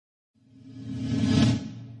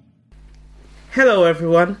Hello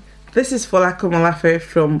everyone, this is Folako Malafe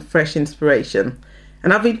from Fresh Inspiration,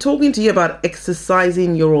 and I've been talking to you about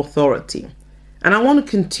exercising your authority, and I want to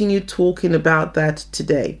continue talking about that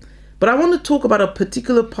today. But I want to talk about a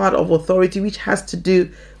particular part of authority which has to do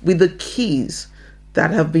with the keys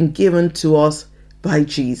that have been given to us by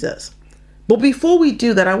Jesus. But before we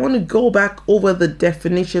do that, I want to go back over the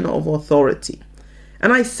definition of authority.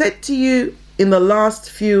 And I said to you in the last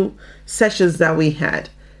few sessions that we had,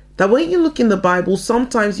 that when you look in the Bible,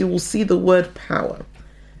 sometimes you will see the word power.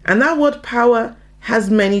 And that word power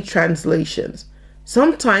has many translations.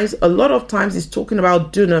 Sometimes, a lot of times, it's talking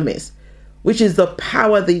about dunamis, which is the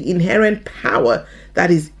power, the inherent power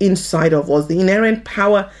that is inside of us, the inherent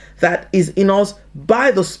power that is in us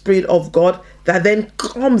by the Spirit of God that then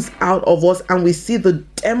comes out of us, and we see the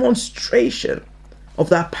demonstration of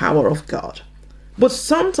that power of God. But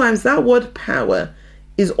sometimes that word power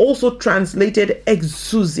is also translated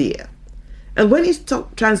exousia. And when it's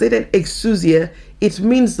translated exousia, it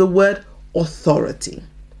means the word authority.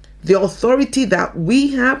 The authority that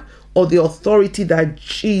we have, or the authority that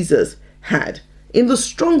Jesus had. In the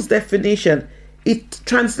Strong's definition, it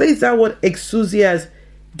translates that word exousia as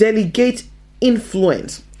delegate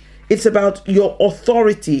influence. It's about your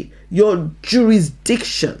authority, your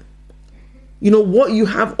jurisdiction. You know, what you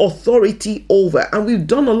have authority over. And we've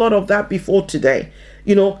done a lot of that before today.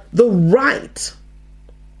 You know, the right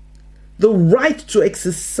to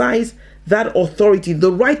exercise that authority,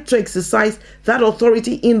 the right to exercise that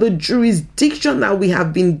authority in the jurisdiction that we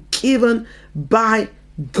have been given by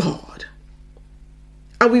God.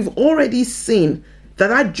 And we've already seen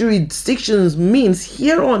that jurisdiction means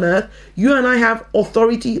here on earth, you and I have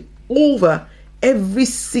authority over every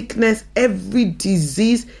sickness, every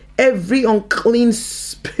disease, every unclean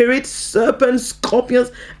spirit, serpents,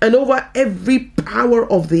 scorpions, and over every power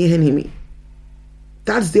of the enemy.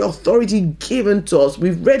 That's the authority given to us.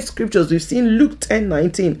 We've read scriptures. We've seen Luke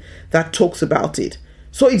 10:19 that talks about it.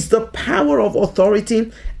 So it's the power of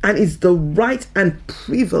authority, and it's the right and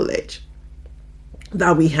privilege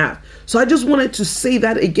that we have. So I just wanted to say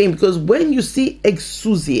that again, because when you see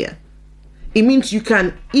exousia, it means you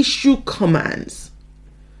can issue commands.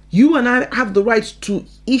 You and I have the right to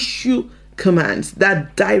issue commands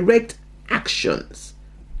that direct actions.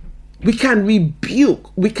 We can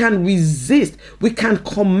rebuke, we can resist, we can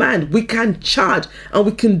command, we can charge, and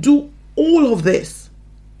we can do all of this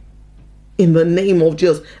in the name of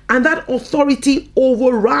Jesus. And that authority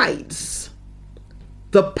overrides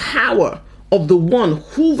the power of the one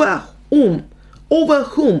over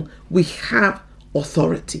whom we have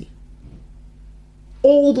authority.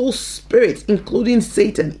 All those spirits, including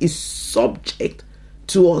Satan, is subject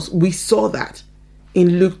to us. We saw that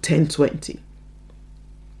in Luke 10:20.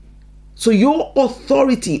 So your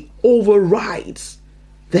authority overrides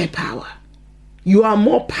their power. You are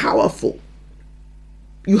more powerful.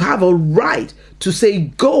 You have a right to say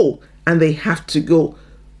go, and they have to go.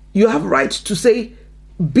 You have a right to say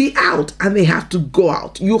be out, and they have to go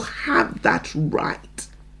out. You have that right.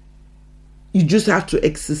 You just have to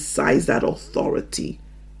exercise that authority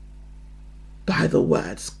by the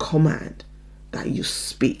words, command that you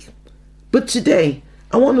speak. But today,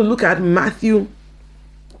 I want to look at Matthew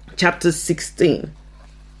chapter 16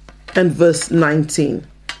 and verse 19.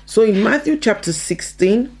 So in Matthew chapter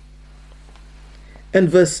 16 and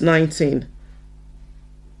verse 19,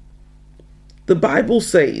 the Bible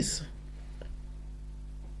says,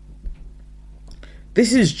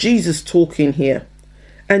 this is Jesus talking here.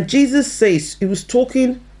 And Jesus says, he was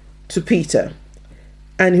talking to Peter,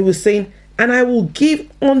 and he was saying, and I will give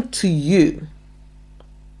unto you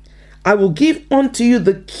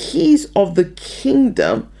the keys of the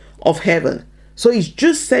kingdom of heaven. So he's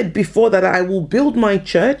just said before that I will build my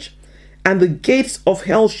church, and the gates of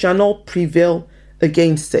hell shall not prevail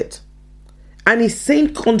against it. And he's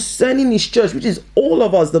saying concerning his church, which is all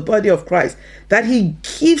of us, the body of Christ, that he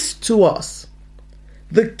gives to us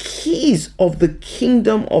the keys of the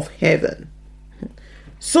kingdom of heaven,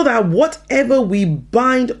 so that whatever we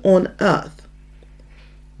bind on earth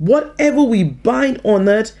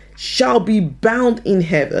shall be bound in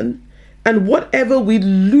heaven, and whatever we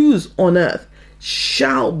loose on earth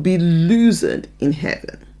shall be loosened in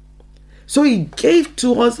heaven. So he gave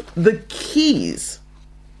to us the keys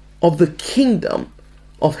of the kingdom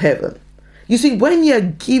of heaven. You see, when you're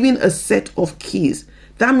given a set of keys,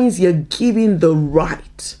 that means you're given the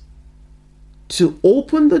right to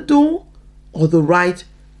open the door or the right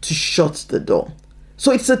to shut the door.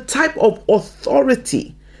 So it's a type of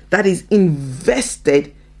authority that is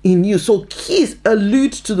invested in you. So keys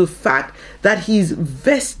allude to the fact that he's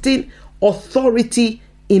vesting authority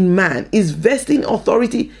in man, is vesting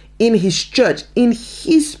authority in his church, in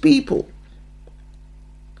his people.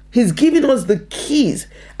 He's giving us the keys.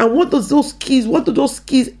 And what do those keys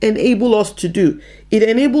enable us to do? It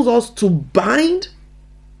enables us to bind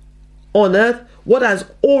on earth what has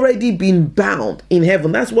already been bound in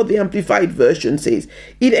heaven. That's what the Amplified Version says.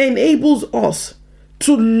 It enables us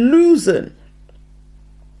to loosen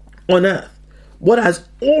on earth what has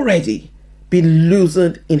already been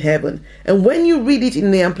loosened in heaven. And when you read it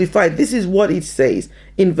in the Amplified, this is what it says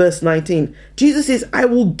in verse 19. Jesus says, I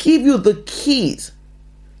will give you the keys,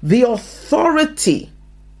 the authority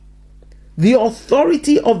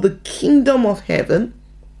of the kingdom of heaven.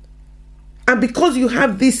 And because you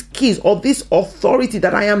have these keys or this authority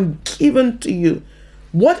that I am given to you,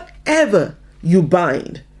 whatever you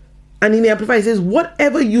bind, and in the Amplified it says,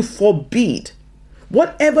 whatever you forbid,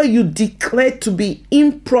 whatever you declare to be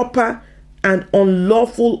improper and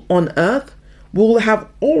unlawful on earth, will have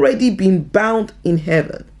already been bound in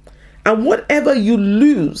heaven. And whatever you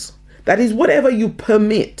loose, that is, whatever you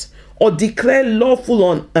permit or declare lawful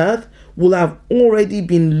on earth, will have already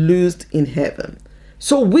been loosed in heaven.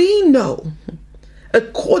 So we know,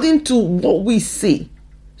 according to what we see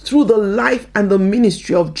through the life and the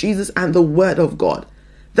ministry of Jesus and the word of God,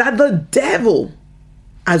 that the devil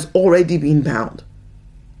has already been bound.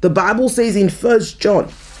 The Bible says in 1 John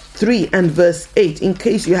 3 and verse 8, in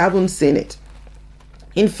case you haven't seen it,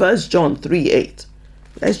 in 1 John 3:8,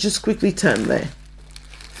 let's just quickly turn there.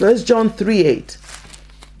 1 John 3:8.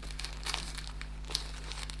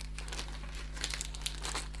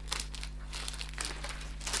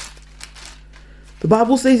 The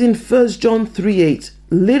Bible says in 1 John 3:8,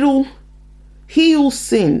 he who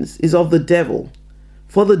sins is of the devil,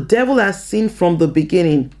 for the devil has sinned from the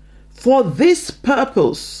beginning. For this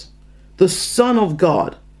purpose, the Son of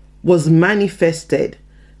God was manifested,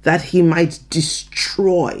 that he might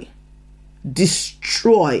destroy,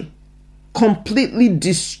 completely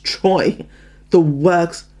destroy the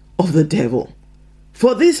works of the devil.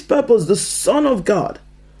 For this purpose, the Son of God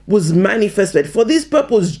was manifested. For this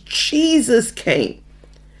purpose, Jesus came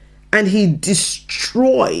and he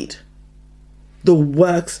destroyed the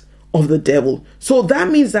works of the devil. So that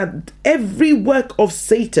means that every work of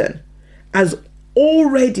Satan has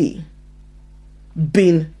already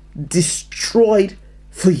been destroyed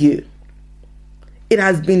for you. It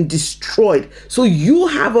has been destroyed. So you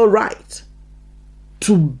have a right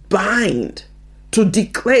to bind, to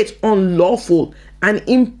declare it unlawful and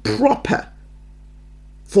improper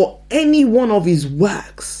for any one of his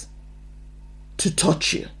works to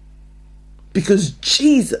touch you. Because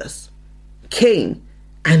Jesus came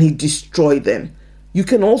and he destroyed them. You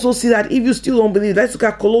can also see that if you still don't believe, let's look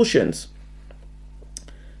at Colossians.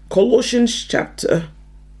 Colossians chapter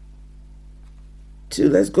 2.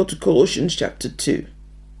 Let's go to Colossians chapter 2.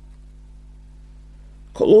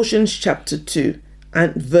 Colossians chapter 2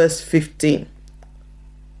 and verse 15.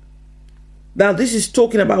 Now this is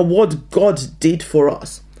talking about what God did for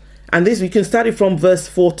us. And this, we can start it from verse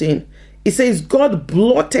 14. It says, God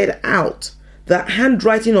blotted out the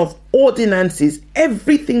handwriting of ordinances,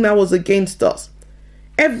 everything that was against us,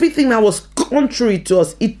 everything that was contrary to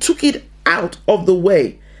us. He took it out of the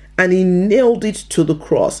way and he nailed it to the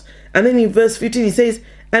cross. And then in verse 15 he says,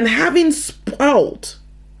 and having spoiled,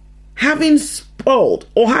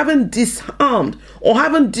 or having disarmed, or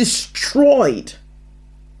having destroyed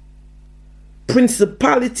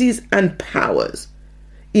principalities and powers,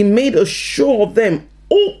 he made a show of them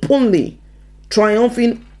openly,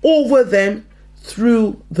 triumphing over them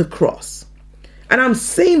through the cross. And I'm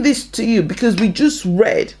saying this to you because we just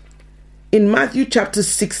read in Matthew chapter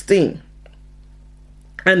 16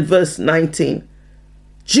 and verse 19,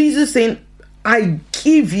 Jesus saying, I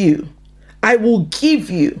will give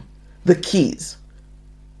you the keys.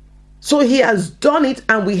 So he has done it,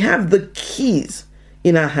 and we have the keys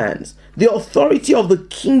in our hands, the authority of the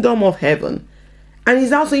kingdom of heaven. And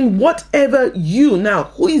he's now saying, whatever you, now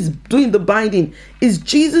who is doing the binding? Is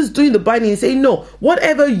Jesus doing the binding? He's saying, no,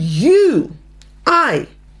 whatever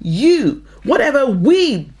whatever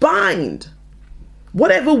we bind,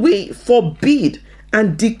 whatever we forbid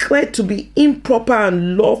and declare to be improper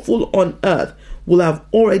and lawful on earth, will have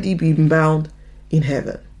already been bound in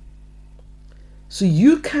heaven. So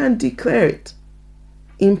you can declare it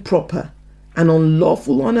improper and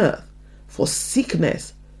unlawful on earth for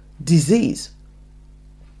sickness, disease,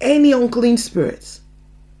 any unclean spirits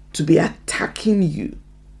to be attacking you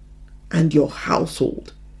and your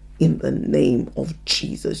household in the name of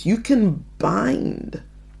Jesus. You can bind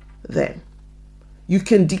them. You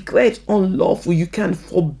can declare it unlawful. You can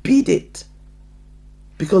forbid it.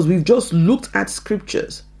 Because we've just looked at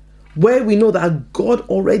scriptures where we know that God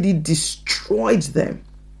already destroyed them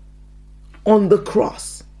on the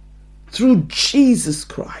cross through Jesus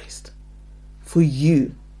Christ for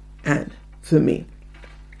you and for me.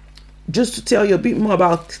 Just to tell you a bit more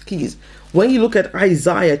about keys, when you look at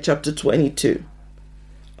Isaiah chapter 22,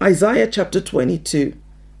 Isaiah chapter 22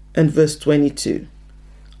 and verse 22,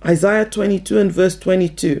 Isaiah 22 and verse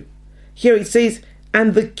 22, here it says,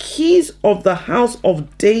 "And the keys of the house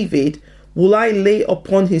of David will I lay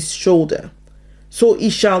upon his shoulder. So he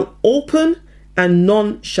shall open and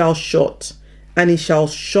none shall shut, and he shall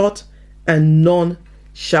shut and none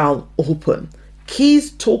shall open."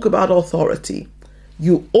 Keys talk about authority.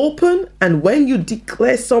 You open, and when you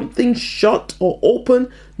declare something shut or open,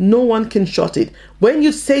 no one can shut it. When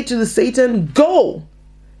you say to the Satan, "Go,"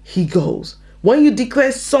 he goes. When you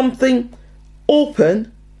declare something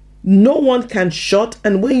open, no one can shut,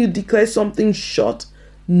 and when you declare something shut,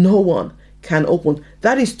 no one can open.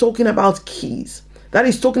 That is talking about keys. That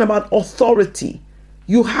is talking about authority.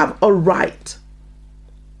 You have a right,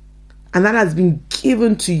 and that has been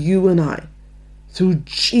given to you and I through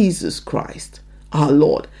Jesus Christ, our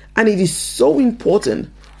Lord. And it is so important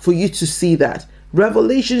for you to see that.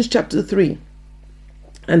 Revelation chapter 3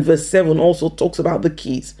 and verse 7 also talks about the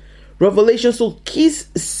keys. Revelation, so keys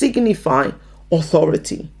signify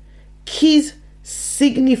authority. Keys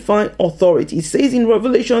signify authority. It says in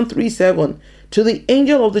Revelation 3:7, "To the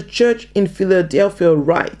angel of the church in Philadelphia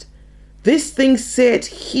write, this thing said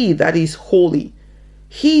he that is holy,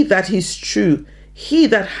 he that is true, he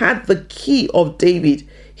that had the key of David,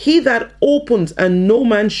 he that opens and no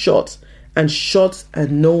man shuts, and shuts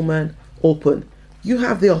and no man open." You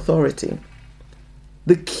have the authority.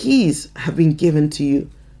 The keys have been given to you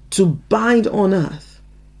to bind on earth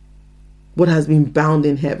what has been bound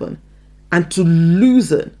in heaven, and to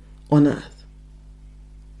loosen on earth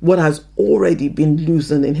what has already been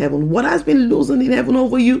loosened in heaven. What has been loosened in heaven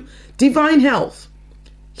over you? Divine health,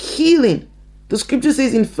 healing. The scripture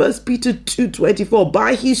says in 1 Peter 2:24,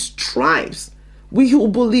 "By his stripes we who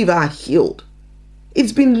believe are healed."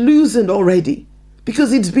 It's been loosened already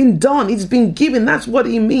because it's been done. It's been given. That's what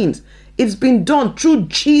it means. It's been done through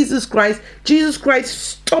Jesus Christ. Jesus Christ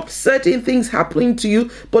stopped certain things happening to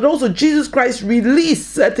you, but also Jesus Christ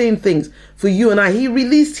released certain things for you and I. He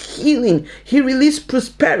released healing. He released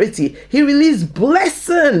prosperity. He released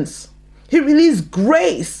blessings. He released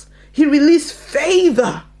grace. He released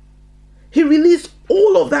favor. He released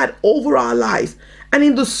all of that over our lives. And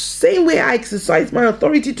in the same way I exercise my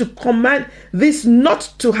authority to command this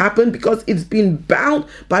not to happen because it's been bound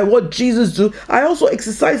by what Jesus do, I also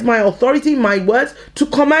exercise my authority, my words, to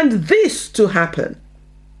command this to happen.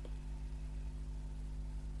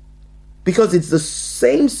 Because it's the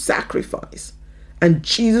same sacrifice. And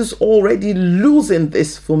Jesus already loosened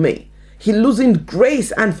this for me. He loosened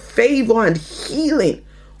grace and favor and healing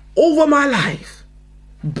over my life.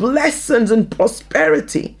 Blessings and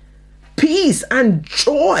prosperity. Peace and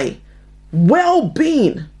joy,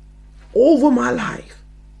 well-being over my life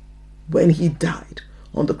when he died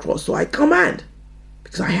on the cross. So I command,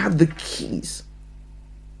 because I have the keys.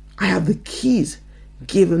 I have the keys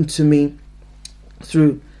given to me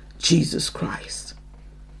through Jesus Christ.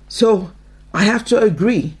 So I have to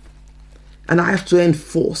agree and I have to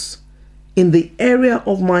enforce in the area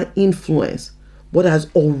of my influence what has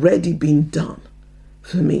already been done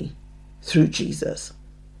for me through Jesus.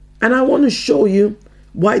 And I want to show you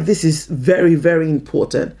why this is very, very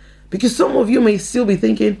important. Because some of you may still be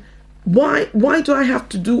thinking, why do I have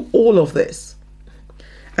to do all of this?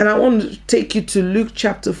 And I want to take you to Luke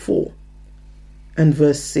chapter 4 and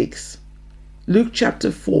verse 6. Luke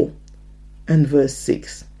chapter 4 and verse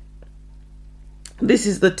 6. This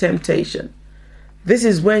is the temptation. This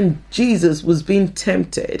is when Jesus was being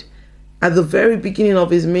tempted at the very beginning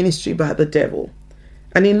of his ministry by the devil.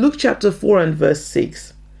 And in Luke chapter 4 and verse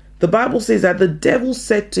 6, the Bible says that the devil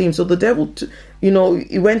said to him, so the devil,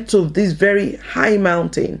 he went to this very high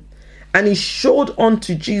mountain and he showed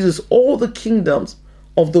unto Jesus all the kingdoms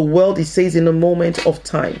of the world, he says, in a moment of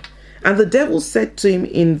time. And the devil said to him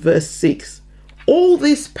in verse 6, all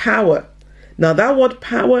this power, now that word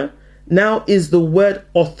power now is the word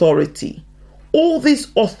authority. All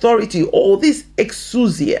this authority, all this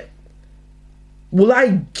exousia, will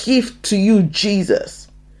I give to you, Jesus.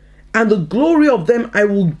 And the glory of them I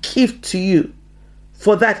will give to you,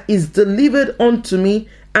 for that is delivered unto me,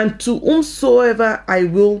 and to whomsoever I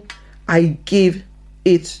will, I give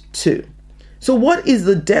it to. So what is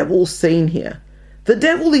the devil saying here? The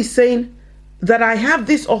devil is saying that I have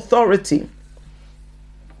this authority,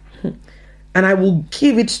 and I will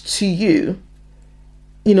give it to you,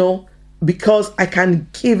 because I can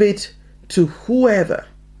give it to whoever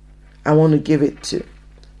I want to give it to.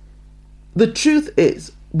 The truth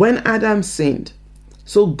is, when Adam sinned.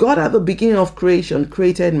 So God at the beginning of creation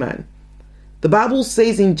created man. The Bible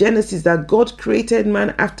says in Genesis that God created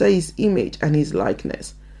man after his image and his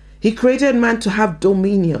likeness. He created man to have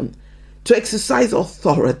dominion, to exercise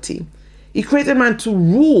authority. He created man to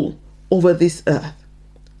rule over this earth.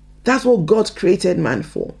 That's what God created man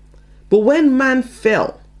for. But when man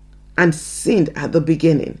fell and sinned at the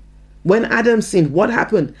beginning, when Adam sinned, what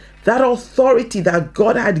happened? That authority that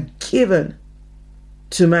God had given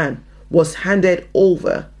to man was handed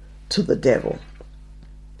over to the devil.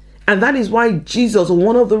 And that is why Jesus, or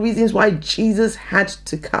one of the reasons why Jesus had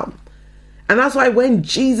to come. And that's why when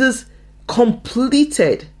Jesus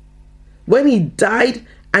completed, when he died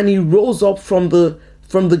and he rose up from the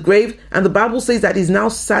grave, and the Bible says that he's now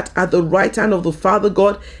sat at the right hand of the Father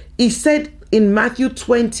God, he said in Matthew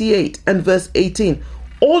 28 and verse 18,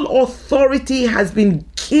 all authority has been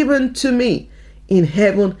given to me in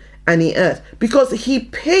heaven and in earth, because he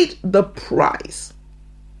paid the price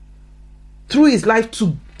through his life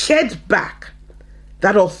to get back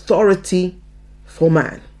that authority for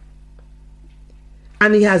man.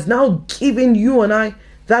 And he has now given you and I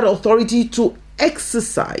that authority to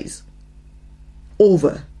exercise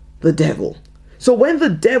over the devil. So when the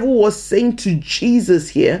devil was saying to Jesus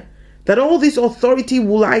here that all this authority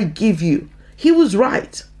will I give you, he was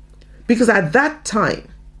right. Because at that time,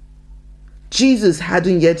 Jesus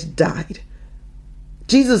hadn't yet died.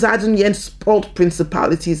 Jesus hadn't yet spoiled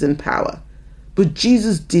principalities and power. But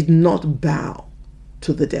Jesus did not bow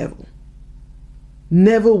to the devil.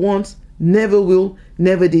 Never once, never will,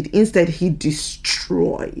 never did. Instead, he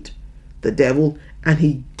destroyed the devil and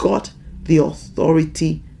he got the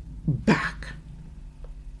authority back.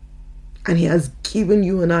 And he has given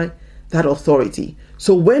you and I that authority.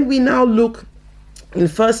 So when we now look in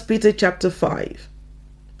 1 Peter chapter 5,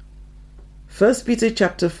 1 Peter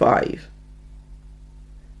chapter 5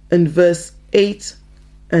 and verse 8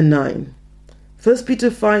 and 9. 1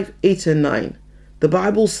 Peter 5, 8 and 9. The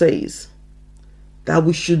Bible says that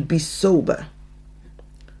we should be sober.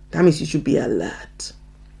 That means you should be alert.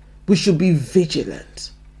 We should be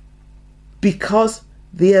vigilant. Because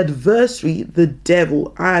the adversary, the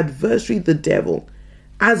devil, our adversary, the devil,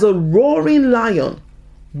 as a roaring lion,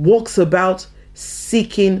 walks about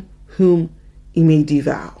seeking whom he may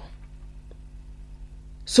devour.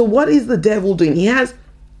 So what is the devil doing? He has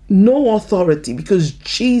no authority because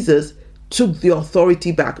Jesus took the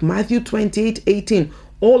authority back. Matthew 28, 18.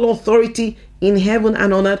 All authority in heaven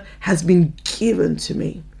and on earth has been given to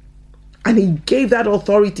me. And he gave that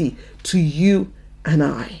authority to you and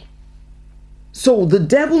I. So the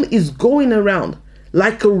devil is going around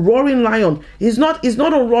like a roaring lion. He's not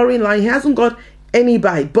a roaring lion. He hasn't got any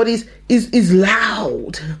bite, but he's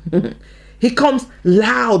loud. He comes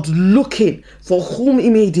loud looking for whom he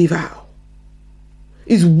may devour.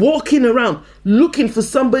 He's walking around looking for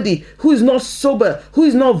somebody who is not sober, who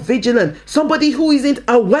is not vigilant, somebody who isn't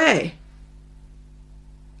aware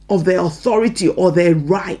of their authority or their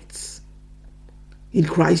rights in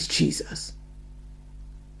Christ Jesus.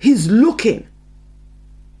 He's looking.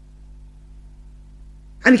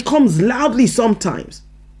 And he comes loudly sometimes.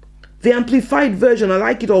 The Amplified Version, I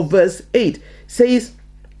like it, of verse 8, says,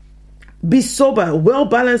 be sober, well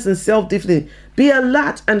balanced and self-disciplined. Be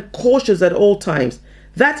alert and cautious at all times.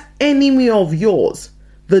 That enemy of yours,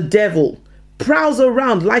 the devil, prowls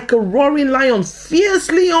around like a roaring lion,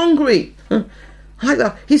 fiercely hungry. Like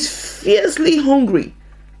that. He's fiercely hungry.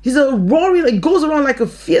 He's a roaring, he goes around like a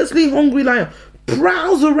fiercely hungry lion,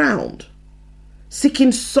 prowls around,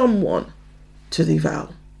 seeking someone to devour.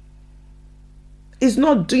 He's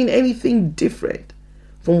not doing anything different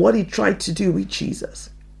from what he tried to do with Jesus.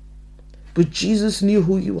 But Jesus knew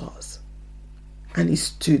who he was, and he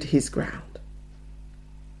stood his ground.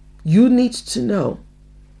 You need to know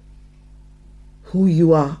who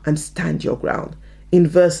you are and stand your ground. In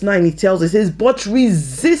verse 9, he tells us, it says, but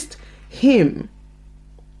resist him.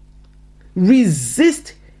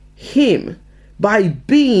 Resist him by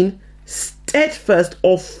being steadfast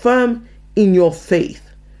or firm in your faith.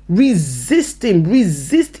 Resist him.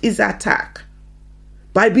 Resist his attack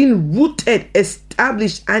by being rooted,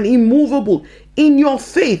 established, and immovable in your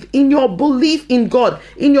faith, in your belief in God,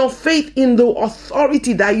 in your faith in the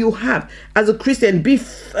authority that you have as a Christian. Be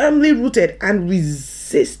firmly rooted and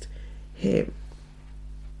resist him.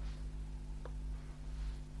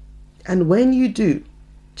 And when you do,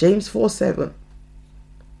 James 4:7,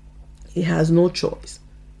 he has no choice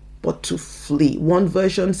but to flee. One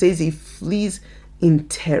version says he flees in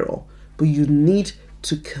terror, but you need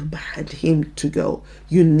to command him to go.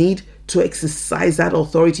 You need to exercise that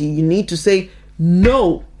authority. You need to say,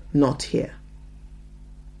 no, not here.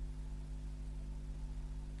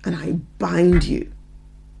 and I bind you.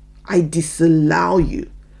 I disallow you.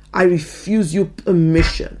 I refuse you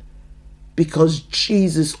permission, because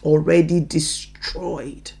Jesus already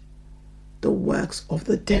destroyed the works of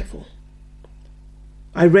the devil.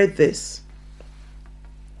 I read this.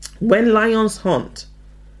 When lions hunt,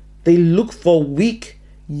 they look for weak,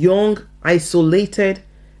 young, isolated,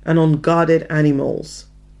 and unguarded animals.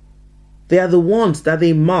 They are the ones that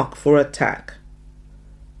they mark for attack.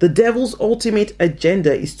 The devil's ultimate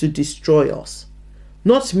agenda is to destroy us,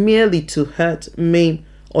 not merely to hurt, maim,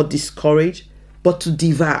 or discourage, but to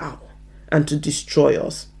devour and to destroy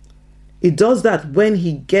us. It does that when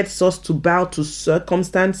he gets us to bow to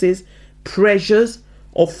circumstances, pressures,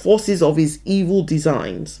 or forces of his evil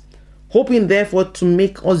designs, hoping therefore to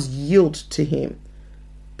make us yield to him.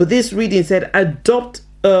 But this reading said, adopt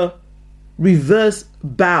a reverse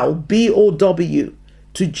bow, B-O-W,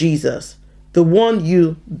 to Jesus, the one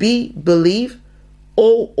you B, believe,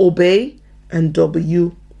 O, obey, and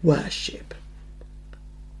W, worship.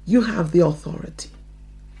 You have the authority.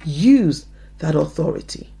 Use that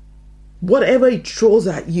authority. Whatever it throws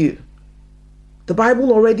at you. The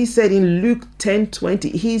Bible already said in Luke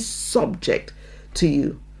 10:20, he is subject to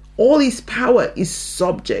you. All his power is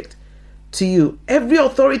subject to you. Every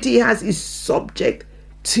authority he has is subject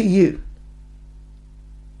to you.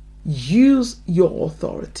 Use your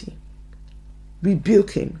authority.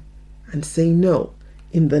 Rebuke him and say no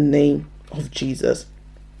in the name of Jesus.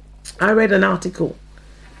 I read an article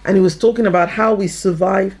and it was talking about how we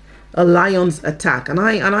survive a lion's attack. And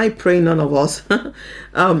I pray none of us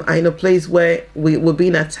are in a place where we're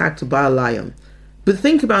being attacked by a lion. But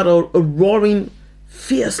think about a roaring,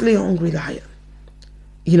 fiercely hungry lion.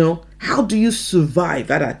 You know, how do you survive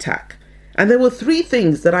that attack? And there were 3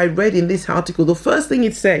 things that I read in this article. The first thing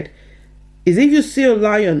it said is, if you see a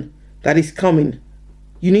lion that is coming,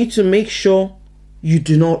 you need to make sure you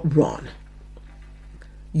do not run.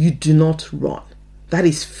 You do not run. That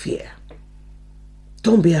is fear.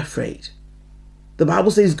 Don't be afraid. The Bible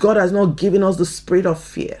says God has not given us the spirit of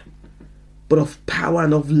fear, but of power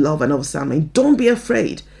and of love and of sound mind. Don't be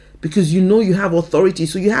afraid, because you know you have authority.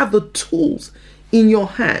 So you have the tools in your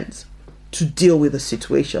hands to deal with the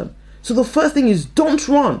situation. So the first thing is, don't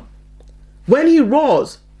run. When he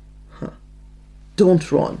roars,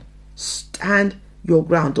 don't run. Stand your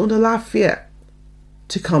ground. Don't allow fear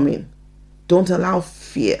to come in. Don't allow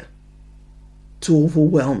fear to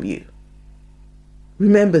overwhelm you.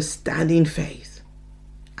 Remember, stand in faith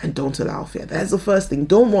and don't allow fear. That's the first thing.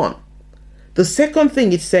 Don't run. The second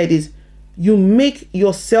thing it said is, you make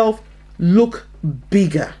yourself look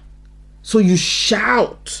bigger. So you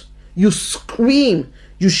shout, you scream,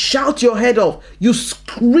 you shout your head off, you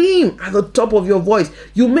scream at the top of your voice.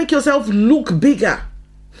 You make yourself look bigger.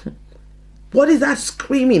 What is that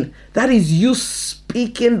screaming? That is you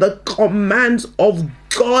speaking the commands of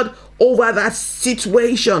God over that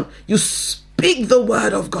situation. You speak the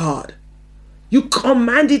word of God. You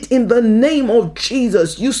command it in the name of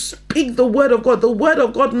Jesus. You speak the word of God. The word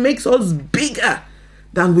of God makes us bigger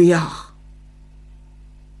than we are.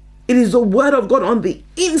 It is the word of God on the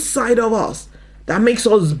inside of us that makes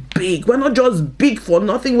us big. We're not just big for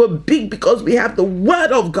nothing. We're big because we have the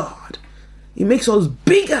word of God. It makes us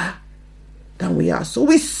bigger than we are. So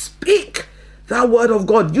we speak that word of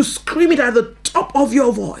God. You scream it at the top of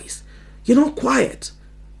your voice. You're not quiet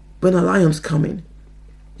when a lion's coming.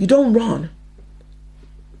 You don't run.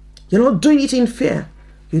 You're not doing it in fear.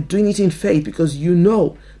 You're doing it in faith, because you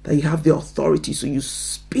know that you have the authority. So you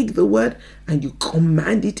speak the word and you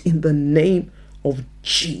command it in the name of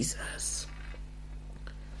Jesus.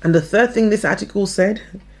 And the third thing this article said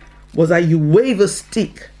was that you wave a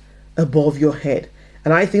stick above your head.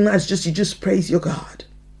 And I think that's just, you just praise your God.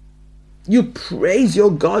 You praise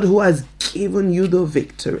your God who has given you the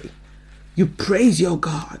victory. You praise your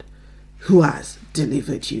God who has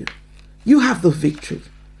delivered you. You have the victory.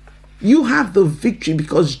 You have the victory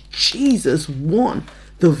because Jesus won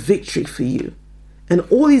the victory for you. And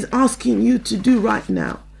all he's asking you to do right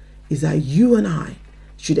now is that you and I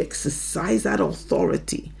should exercise that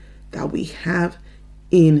authority that we have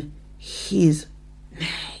in his name.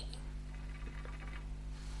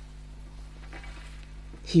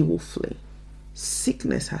 He will flee.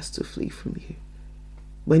 Sickness has to flee from you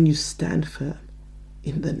when you stand firm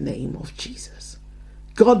in the name of Jesus.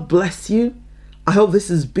 God bless you. I hope this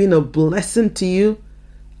has been a blessing to you.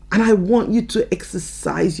 And I want you to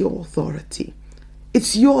exercise your authority.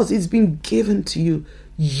 It's yours. It's been given to you.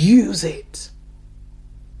 Use it.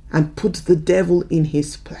 And put the devil in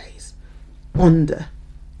his place, under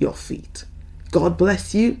your feet. God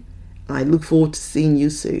bless you. I look forward to seeing you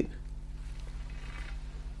soon.